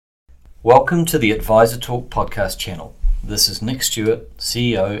Welcome to the Advisor Talk podcast channel. This is Nick Stewart,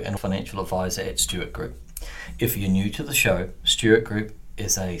 CEO and Financial Advisor at Stewart Group. If you're new to the show, Stewart Group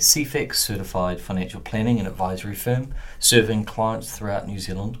is a CFEX certified financial planning and advisory firm serving clients throughout New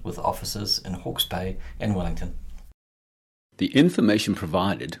Zealand with offices in Hawke's Bay and Wellington. The information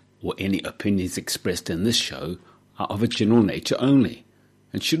provided or any opinions expressed in this show are of a general nature only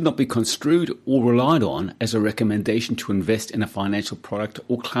and should not be construed or relied on as a recommendation to invest in a financial product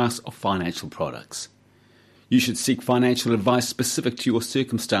or class of financial products. You should seek financial advice specific to your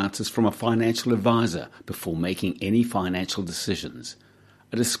circumstances from a financial advisor before making any financial decisions.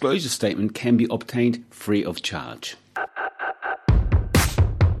 A disclosure statement can be obtained free of charge.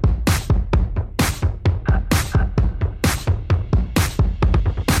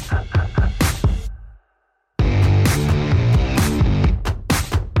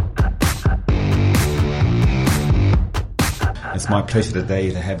 It's my pleasure today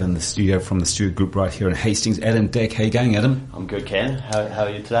to have in the studio from the Stewart Group right here in Hastings, Adam Deck. How you going, Adam? I'm good, Ken. How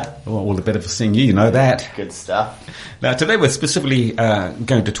are you today? Well, all the better for seeing you know that. Good stuff. Now, today we're specifically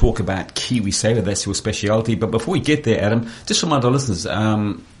going to talk about KiwiSaver. That's your speciality. But before we get there, Adam, just remind our listeners,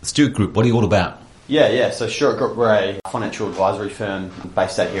 Stewart Group, what are you all about? Yeah. So Stewart Group, we're a financial advisory firm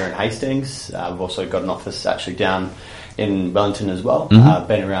based out here in Hastings. We've also got an office actually down in Wellington as well. Mm-hmm.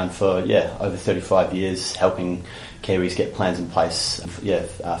 Been around for, over 35 years, helping Kiwis get plans in place,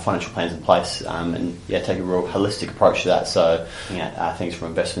 financial plans in place, and take a real holistic approach to that. So looking at things from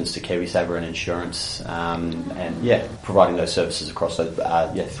investments to KiwiSaver and insurance, providing those services across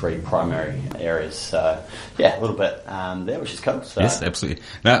those three primary areas. So a little bit there, which is cool. So. Yes, absolutely.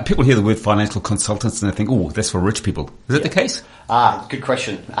 Now, people hear the word financial consultants and they think, oh, that's for rich people. Is that the case? Good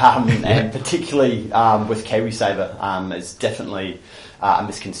question. And particularly with KiwiSaver, it's definitely a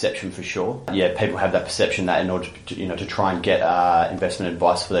misconception for sure. Yeah, people have that perception that in order to try and get investment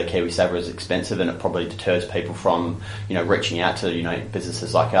advice for their KiwiSaver is expensive, and it probably deters people from reaching out to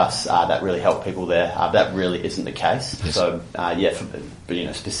businesses like us that really help people there. That really isn't the case. Yes. So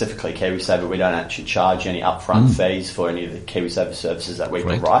specifically KiwiSaver, we don't actually charge any upfront fees for any of the KiwiSaver services that we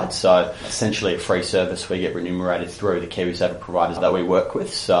provide. So essentially a free service. We get remunerated through the KiwiSaver providers that we work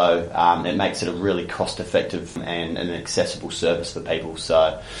with. So it makes it a really cost-effective and an accessible service for people.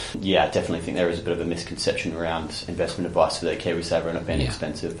 So I definitely think there is a bit of a misconception around investment advice for their KiwiSaver and it being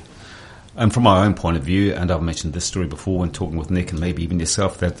expensive. And from my own point of view, and I've mentioned this story before when talking with Nick and maybe even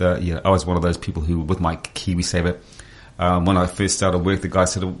yourself, that I was one of those people who, with my KiwiSaver, when I first started work, the guy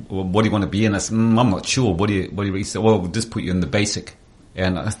said, well, what do you want to be in? I said, I'm not sure. What do you He said, well, we'll just put you in the basic.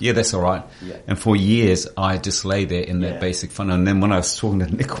 And that's all right. Yeah. And for years, I just lay there in that basic fund. And then when I was talking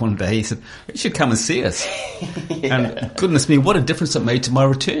to Nick one day, he said, you should come and see us. And goodness me, what a difference it made to my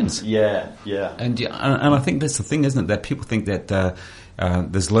returns. Yeah. And I think that's the thing, isn't it? That people think that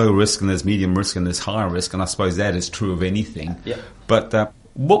there's low risk and there's medium risk and there's high risk. And I suppose that is true of anything. Yeah. But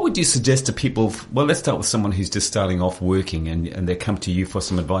what would you suggest to people? Well, let's start with someone who's just starting off working and they come to you for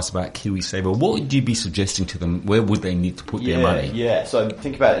some advice about KiwiSaver. What would you be suggesting to them? Where would they need to put their money? Yeah, so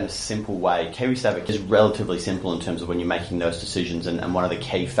think about it in a simple way. KiwiSaver is relatively simple in terms of when you're making those decisions, and one of the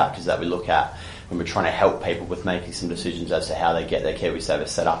key factors that we look at when we're trying to help people with making some decisions as to how they get their KiwiSaver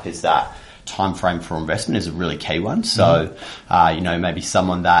set up is that time frame for investment is a really key one. So, maybe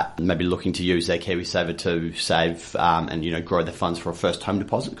someone that may be looking to use their KiwiSaver to save and grow their funds for a first home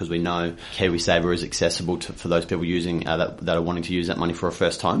deposit, because we know KiwiSaver is accessible for those people using that are wanting to use that money for a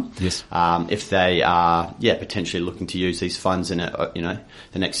first time. Yes. If they are potentially looking to use these funds in the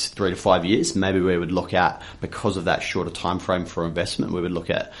next 3 to 5 years, maybe we would look at, because of that shorter time frame for investment, we would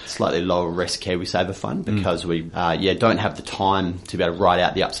look at slightly lower risk KiwiSaver fund, because we don't have the time to be able to ride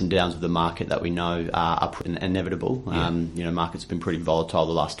out the ups and downs of the market that we know are inevitable. Market's been pretty volatile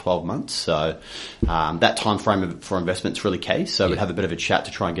the last 12 months, so that time frame for investment is really key. So we'd have a bit of a chat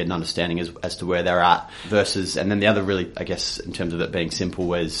to try and get an understanding as to where they're at versus, and then the other really, I guess, in terms of it being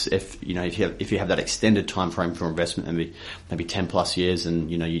simple, is if you have that extended time frame for investment, maybe 10 plus years, and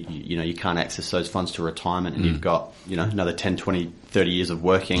you can't access those funds to retirement, and you've got another 10, 20, 30 years of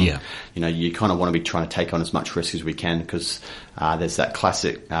working. You kind of want to be trying to take on as much risk as we can, because there's that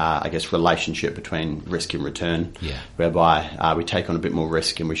classic, relationship between risk and return, whereby we take on a bit more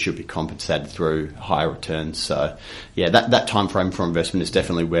risk and we should be compensated through higher returns. So, that time frame for investment is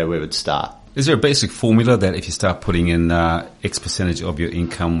definitely where we would start. Is there a basic formula that if you start putting in X percentage of your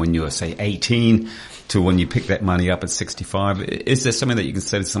income when you're, say, 18 to when you pick that money up at 65? Is there something that you can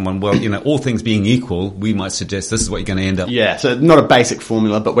say to someone, well, all things being equal, we might suggest this is what you're going to end up? Yeah, so not a basic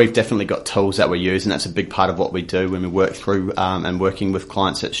formula, but we've definitely got tools that we use, and that's a big part of what we do when we work through and working with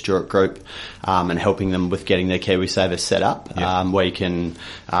clients at Stewart Group and helping them with getting their KiwiSaver set up. Where you can,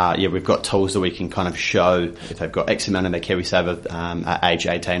 we've got tools that we can kind of show if they've got X amount of their KiwiSaver at age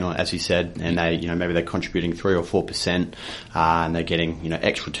 18, or as you said, and they, maybe they're contributing 3 or 4%, and they're getting,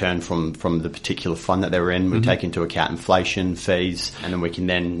 X return from the particular fund that they're in. We take into account inflation, fees, and then we can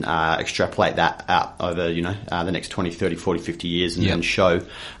then extrapolate that out over, the next 20, 30, 40, 50 years and then show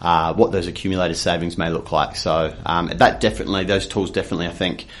what those accumulated savings may look like. So those tools definitely, I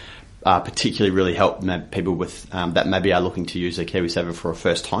think, particularly really help people with that maybe are looking to use their KiwiSaver for a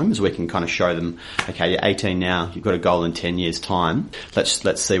first time, as we can kind of show them, okay, you're 18 now, you've got a goal in 10 years time.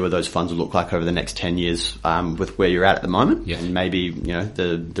 Let's see what those funds will look like over the next 10 years with where you're at the moment. Yeah. And maybe,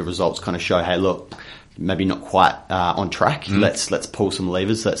 the results kind of show, hey, look, maybe not quite on track. Let's pull some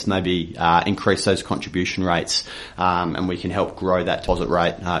levers. Let's maybe increase those contribution rates, and we can help grow that deposit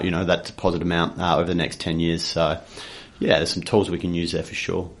rate, that deposit amount over the next 10 years. So, yeah, there's some tools we can use there for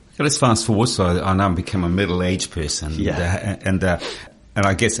sure. Let's fast forward. So I now become a middle-aged person. Yeah. And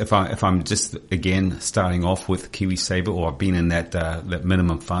I guess if I'm just again starting off with KiwiSaver, or I've been in that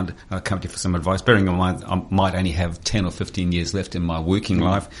minimum fund, and I come to you for some advice, bearing in mind I might only have 10 or 15 years left in my working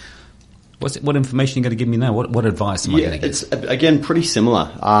life. What information are you going to give me now? What advice am I going to give? It's, again, pretty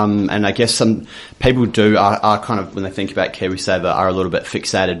similar. And I guess some people are kind of, when they think about KiwiSaver, are a little bit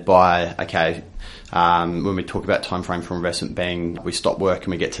fixated by, okay, when we talk about time frame for investment being we stop work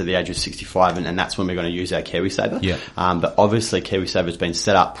and we get to the age of 65, and that's when we're going to use our KiwiSaver. Yeah. But obviously KiwiSaver has been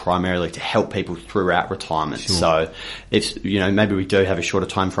set up primarily to help people throughout retirement. Sure. So it's, maybe we do have a shorter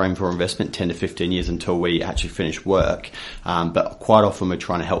time frame for investment, 10 to 15 years until we actually finish work. But quite often we're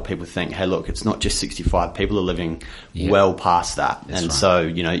trying to help people think, hey, look, it's not just 65. People are living well past that. That's and right. So,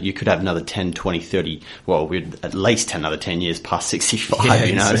 you could have another 10, 20, 30, well, we'd at least another 10 years past 65,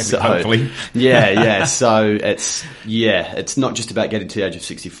 exactly, so hopefully. Yeah, so it's not just about getting to the age of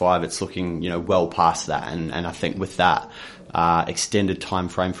 65, it's looking, well past that. And I think with that, extended time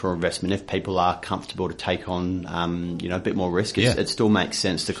frame for investment, if people are comfortable to take on, a bit more risk, it still makes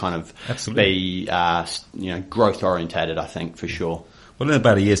sense to kind of be, growth orientated, I think, for sure. Well, in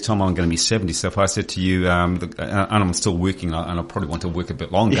about a year's time, I'm going to be 70. So if I said to you, and I'm still working, and I probably want to work a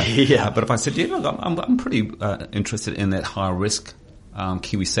bit longer. Yeah. But if I said, look, I'm pretty interested in that high risk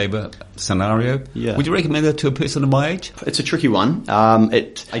KiwiSaver scenario. Yeah. Would you recommend that to a person of my age? It's a tricky one.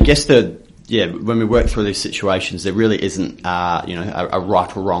 I guess when we work through these situations, there really isn't, a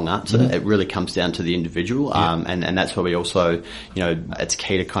right or wrong answer. Mm-hmm. It really comes down to the individual. And that's where we also, it's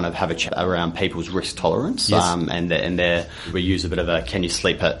key to kind of have a chat around people's risk tolerance. Yes. And we use a bit of a can you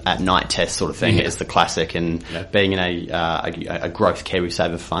sleep at night test sort of thing as the classic. And being in a growth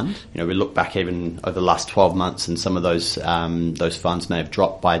KiwiSaver fund, we look back even over the last 12 months, and some of those funds may have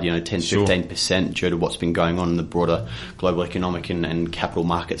dropped by, 10, 15% due to what's been going on in the broader global economic and capital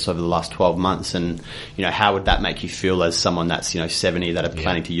markets over the last 12 months. And how would that make you feel as someone that's 70 that are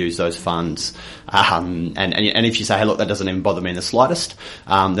planning to use those funds, and if you say, hey, look, that doesn't even bother me in the slightest,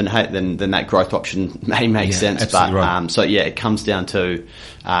 then that growth option may make sense. But right. It comes down to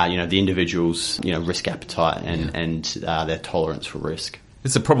the individual's risk appetite and their tolerance for risk.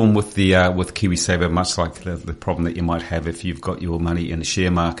 It's a problem with with KiwiSaver, much like the problem that you might have if you've got your money in the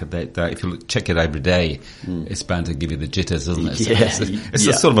share market. That if you check it every day, it's bound to give you the jitters, isn't it? It's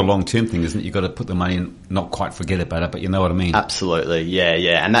a sort of a long-term thing, isn't it? You've got to put the money in, not quite forget about it, but you know what I mean. Absolutely,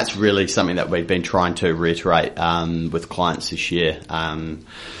 yeah, and that's really something that we've been trying to reiterate with clients this year.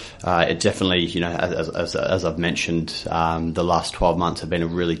 It definitely, as I've mentioned, the last 12 months have been a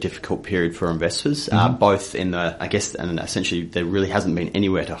really difficult period for investors, both in and essentially there really hasn't been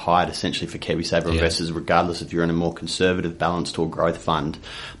anywhere to hide essentially for KiwiSaver investors, regardless if you're in a more conservative, balanced or growth fund.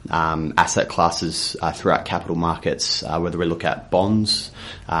 Asset classes throughout capital markets, whether we look at bonds,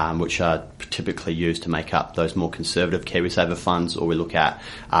 which are typically used to make up those more conservative KiwiSaver funds, or we look at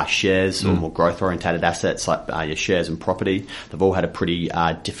shares or more growth-orientated assets like your shares and property. They've all had a pretty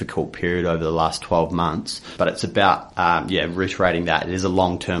difficult period over the last 12 months, but it's about reiterating that it is a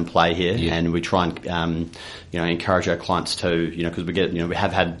long-term play here, and we try and encourage our clients to because we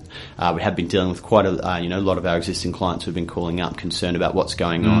have been dealing with quite a lot of our existing clients who've been calling up concerned about what's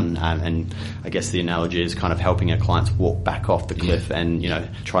going on, and I guess the analogy is kind of helping our clients walk back off the cliff and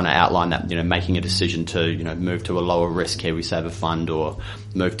trying to outline that making a decision to move to a lower risk KiwiSaver fund or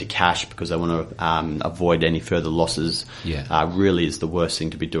move to cash because they want to avoid any further losses. Really is the worst thing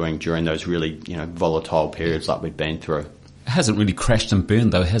to be doing during those really volatile periods like we've been through. It hasn't really crashed and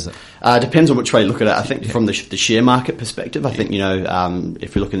burned though, has it? Depends on which way you look at it. I think from the share market perspective, I think,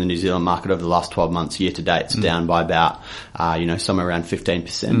 if we look in the New Zealand market over the last 12 months, year to date, it's down by about, somewhere around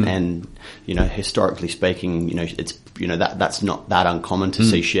 15%. And, historically speaking, it's, that's not that uncommon to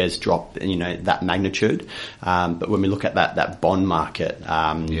see shares drop, that magnitude. But when we look at that bond market,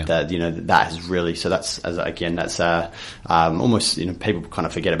 that has really, so that's almost, people kind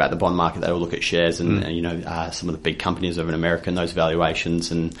of forget about the bond market. They all look at shares and some of the big companies over in America and those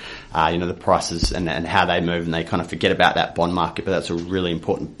valuations and, the prices and how they move, and they kind of forget about that bond market. But that's a really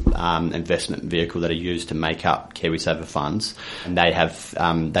important investment vehicle that are used to make up KiwiSaver funds. And they have,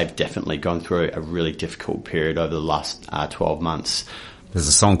 they've definitely gone through a really difficult period over the last 12 months. There's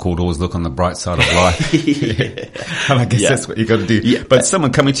a song called Always Look on the Bright Side of Life. And I guess that's what you got to do. Yeah. But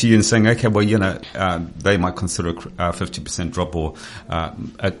someone coming to you and saying, okay, well, they might consider a 50% drop or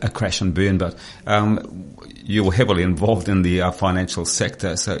a crash and burn, but you're heavily involved in the financial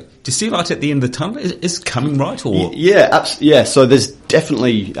sector. So do you see light at the end of the tunnel? Is coming right? Or Yeah. So there's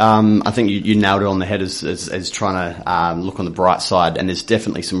definitely, I think you nailed it on the head as trying to look on the bright side. And there's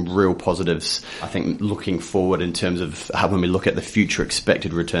definitely some real positives, I think, looking forward in terms of when we look at the future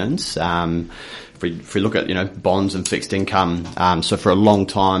expected returns. If we look at, bonds and fixed income, so for a long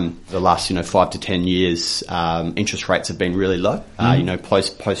time, the last, 5 to 10 years, interest rates have been really low.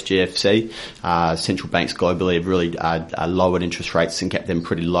 Post GFC, central banks globally have really lowered interest rates and kept them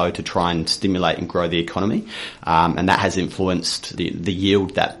pretty low to try and stimulate and grow the economy. And that has influenced the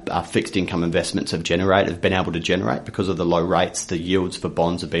yield that fixed income investments have been able to generate because of the low rates. The yields for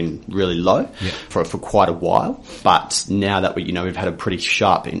bonds have been really low for quite a while. But now that we've had a pretty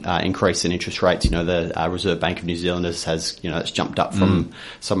sharp increase in interest rates, the Reserve Bank of New Zealand has it's jumped up from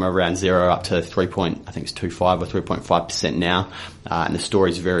somewhere around 0 up to 3.25 or 3.5% now. And the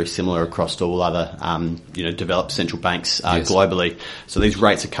story is very similar across all other, developed central banks globally. So these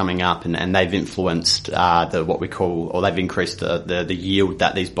rates are coming up, and they've influenced they've increased the yield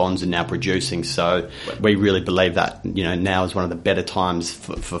that these bonds are now producing. So we really believe that now is one of the better times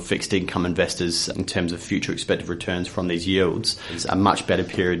for fixed income investors in terms of future expected returns from these yields. It's a much better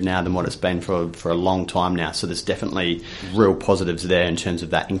period now than what it's been for a long time now. So there's definitely real positives there in terms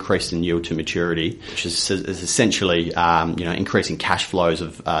of that increase in yield to maturity, which is essentially increasing cash flows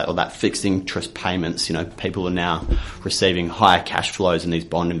of or that fixed interest payments. People are now receiving higher cash flows in these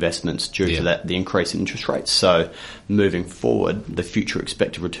bond investments due to the increase in interest rates. So moving forward, the future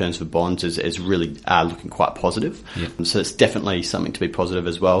expected returns for bonds is really looking quite positive. So it's definitely something to be positive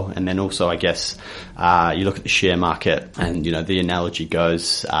as well. And then also, I guess, you look at the share market, and the analogy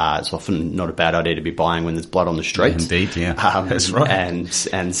goes, it's often not a bad idea to be buying when there's blood on the streets. Indeed, that's right.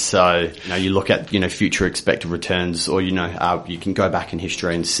 And so you look at future expected returns, or you can go back in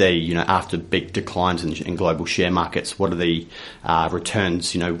history and see after big declines in global share markets, what are the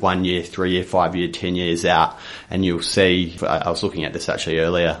returns 1 year, 3 year, 5 year, 10 years out, and you'll see. I was looking at this actually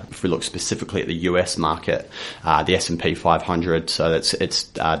earlier. If we look specifically at the US market, the S&P 500, so it's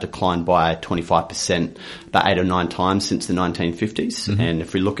declined by 25%, about 8 or 9 times since the 1950s. And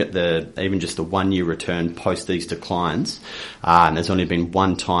if we look at even just the 1 year return post these declines, there's only been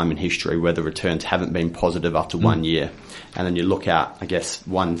one time in history where the returns haven't been positive after 1 year. And then you look at, I guess,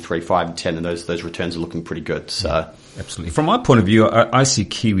 1, 3, 5, and 10, and those returns are looking pretty good. So absolutely. From my point of view, I see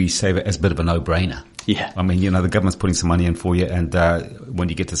KiwiSaver as a bit of a no-brainer. Yeah. I mean, the government's putting some money in for you, and when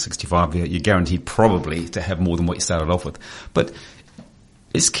you get to 65, you're guaranteed probably to have more than what you started off with. But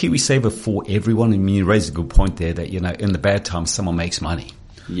is KiwiSaver for everyone? I mean, you raise a good point there that, in the bad times, someone makes money.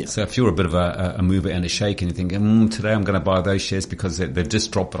 Yeah. So if you're a bit of a mover and a shake and you're thinking, today I'm going to buy those shares because they've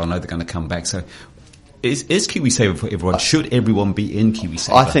just dropped, but I know they're going to come back. So is KiwiSaver for everyone? Should everyone be in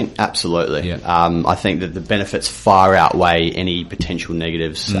KiwiSaver? I think absolutely. Yeah. I think that the benefits far outweigh any potential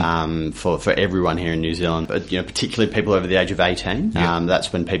negatives for everyone here in New Zealand. But particularly people over the age of 18.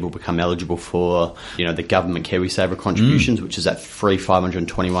 That's when people become eligible for the government KiwiSaver contributions, which is that free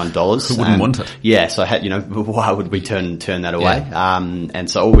 $521. Who wouldn't want it? Yeah. So why would we turn that away? And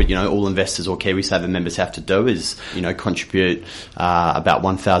so all investors or KiwiSaver members have to do is contribute about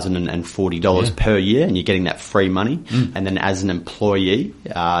 $1,040 per year. And you're getting that free money. And then as an employee,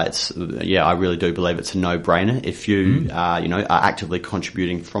 I really do believe it's a no-brainer. If you, are actively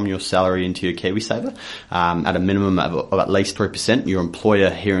contributing from your salary into your KiwiSaver, at a minimum of at least 3%, your employer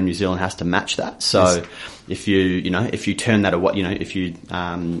here in New Zealand has to match that. So if you turn that away, if you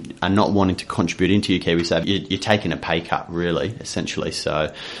are not wanting to contribute into your KiwiSaver, you're taking a pay cut, really, essentially. So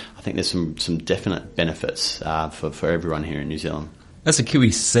I think there's some definite benefits for everyone here in New Zealand. As a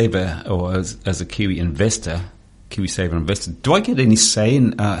KiwiSaver or as a Kiwi investor, KiwiSaver investor, do I get any say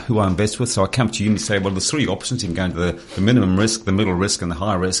in who I invest with? So I come to you and say, well, there's three options. You can go into the minimum risk, the middle risk, and the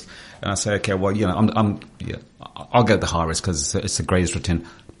high risk. And I say, okay, well, I'll go with the high risk because it's the greatest return.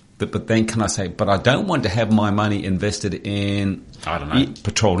 But then can I say, but I don't want to have my money invested in, I don't know,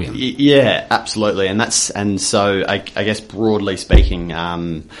 petroleum? Yeah, absolutely. And so I guess broadly speaking,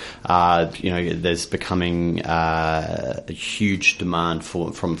 there's becoming a huge demand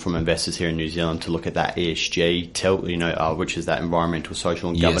from investors here in New Zealand to look at that ESG tilt, which is that environmental,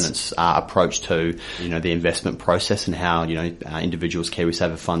 social and governance approach to, the investment process and how, individuals'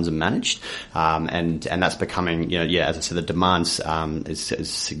 KiwiSaver funds are managed. And that's becoming, as I said, the demands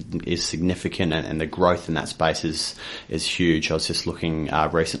is significant, and the growth in that space is huge. I was just looking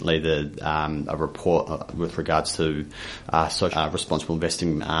recently a report with regards to responsible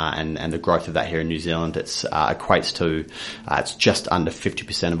investing and the growth of that here in New Zealand. It's equates to it's just under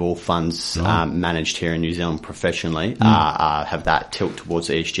 50% of all funds managed here in New Zealand professionally have that tilt towards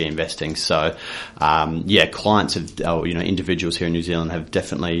ESG investing. So clients have individuals here in New Zealand have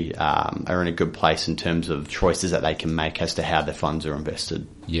definitely are in a good place in terms of choices that they can make as to how their funds are invested.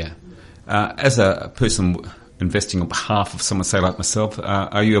 Yeah. As a person investing on behalf of someone, say like myself,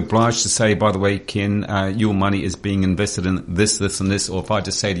 are you obliged to say, by the way, Ken, your money is being invested in this, and this? Or if I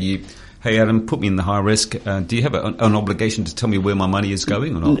just say to you, hey, Adam, put me in the high risk, do you have an obligation to tell me where my money is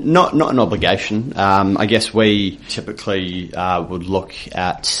going or not? Not an obligation. I guess we typically would look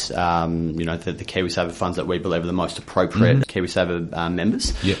at, the KiwiSaver funds that we believe are the most appropriate KiwiSaver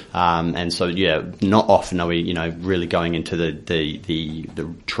members. Yep. And so, not often are we, really going into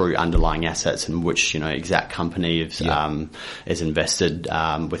the true underlying assets in which, exact company is invested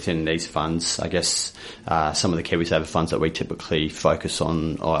within these funds. I guess some of the KiwiSaver funds that we typically focus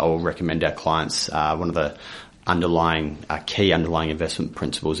on or recommend our clients, one of the key underlying investment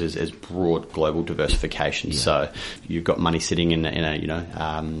principles is broad global diversification. Yeah. So you've got money sitting in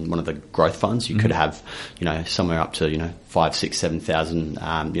one of the growth funds. You could have somewhere up to 5, 6, 7,000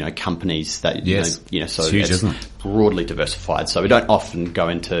 companies that so it's huge, isn't it? Broadly diversified. So we don't often go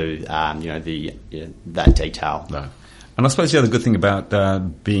into that detail. No. And I suppose the other good thing about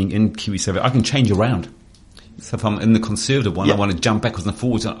being in KiwiSaver, I can change around. So if I'm in the conservative one, I want to jump backwards and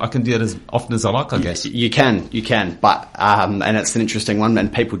forwards. I can do it as often as I like, I guess. You can. But, and it's an interesting one,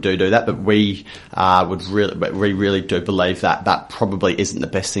 and people do that, but we really do believe that probably isn't the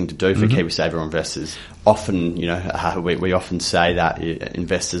best thing to do for KiwiSaver investors. Often, we often say that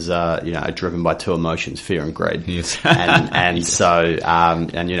investors are driven by two emotions, fear and greed. Yes. So,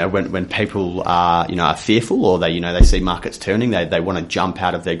 when people are fearful or they see markets turning, they want to jump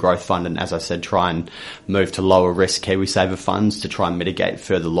out of their growth fund and, as I said, try and move to lower risk KiwiSaver funds to try and mitigate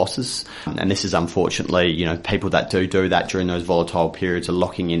further losses. And this is unfortunately, people that do that during those volatile periods are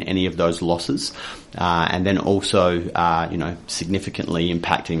locking in any of those losses. And then also, significantly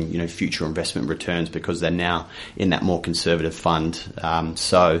impacting, future investment returns because they're now in that more conservative fund.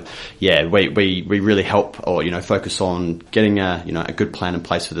 We really help or, focus on getting a good plan in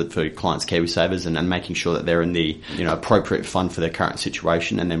place for clients' KiwiSavers and making sure that they're in the, appropriate fund for their current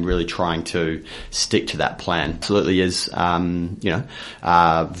situation and then really trying to stick to that plan. Absolutely is,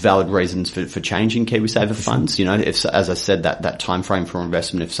 valid reasons for changing KiwiSaver funds. If, as I said, that time frame for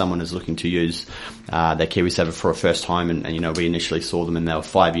investment, if someone is looking to use their KiwiSaver for a first time and we initially saw them and they were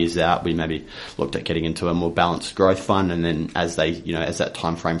 5 years out, we maybe looked at getting into a more balanced growth fund, and then as that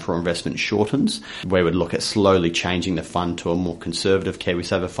time frame for investment shortens, we would look at slowly changing the fund to a more conservative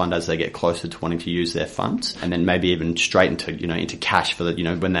KiwiSaver fund as they get closer to wanting to use their funds, and then maybe even straight into cash for the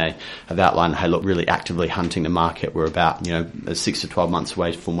when they have outlined, hey look, really actively hunting the market, we're about 6 to 12 months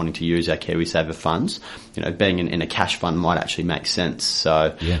away from wanting to use our KiwiSaver funds. Being in a cash fund might actually make sense.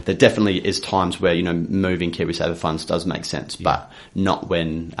 So there definitely is times where moving KiwiSaver funds does make sense, but not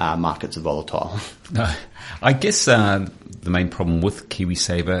when markets are volatile. No, I guess the main problem with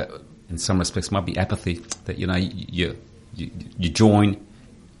KiwiSaver in some respects might be apathy. That you join,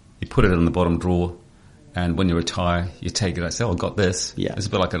 you put it in the bottom drawer, and when you retire, you take it and say, "Oh, I got this." Yeah, it's a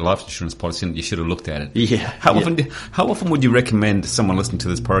bit like a life insurance policy, and you should have looked at it. Yeah. How often would you recommend someone listening to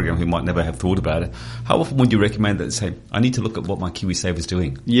this program who might never have thought about it? How often would you recommend that? Say, I need to look at what my KiwiSaver is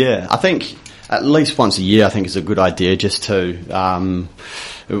doing. Yeah, I think at least once a year, I think is a good idea just to.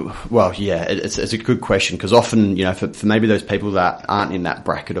 It's a good question because often, for maybe those people that aren't in that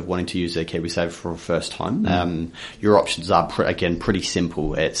bracket of wanting to use their KiwiSaver for a first time, your options are pretty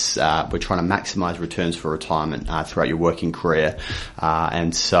simple. It's we're trying to maximise returns for retirement throughout your working career,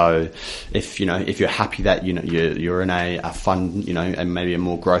 and so if you're happy that you're in a fund, and maybe a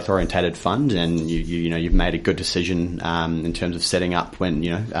more growth orientated fund, and you've made a good decision in terms of setting up when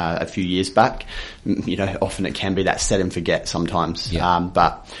a few years back, like, often it can be that set and forget sometimes. Yeah.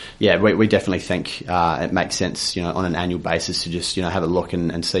 But yeah, we definitely think it makes sense, on an annual basis to just, have a look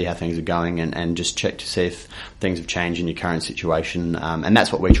and see how things are going and just check to see if things have changed in your current situation. And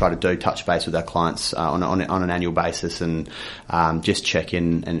that's what we try to do, touch base with our clients on an annual basis and just check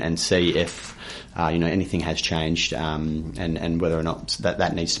in and see if anything has changed, and whether or not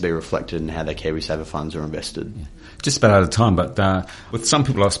that needs to be reflected in how their KiwiSaver funds are invested. Yeah. Just about out of time, but with some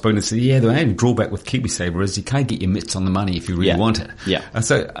people I've spoken to say, the only drawback with KiwiSaver is you can't get your mitts on the money if you really want it. Yeah.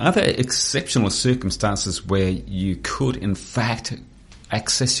 So are there exceptional circumstances where you could, in fact,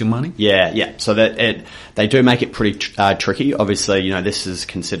 access your money? Yeah. So that they do make it pretty tricky. Obviously, this is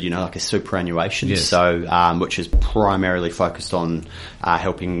considered, like a superannuation. Yes. So, which is primarily focused on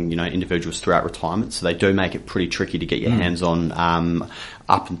helping, individuals throughout retirement. So they do make it pretty tricky to get your hands on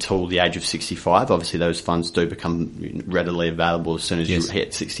up until the age of 65. Obviously, those funds do become readily available as soon as you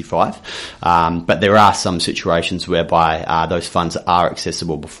hit 65. But there are some situations whereby those funds are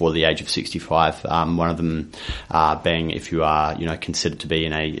accessible before the age of 65. One of them being if you are, considered to be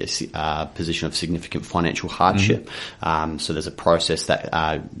in a position of significant financial hardship. So there's a process that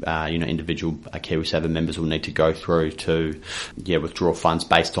individual KiwiSaver members will need to go through to withdraw funds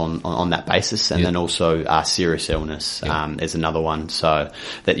based on that basis, and then also serious illness is another one. So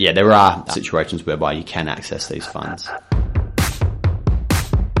that there are situations whereby you can access these funds.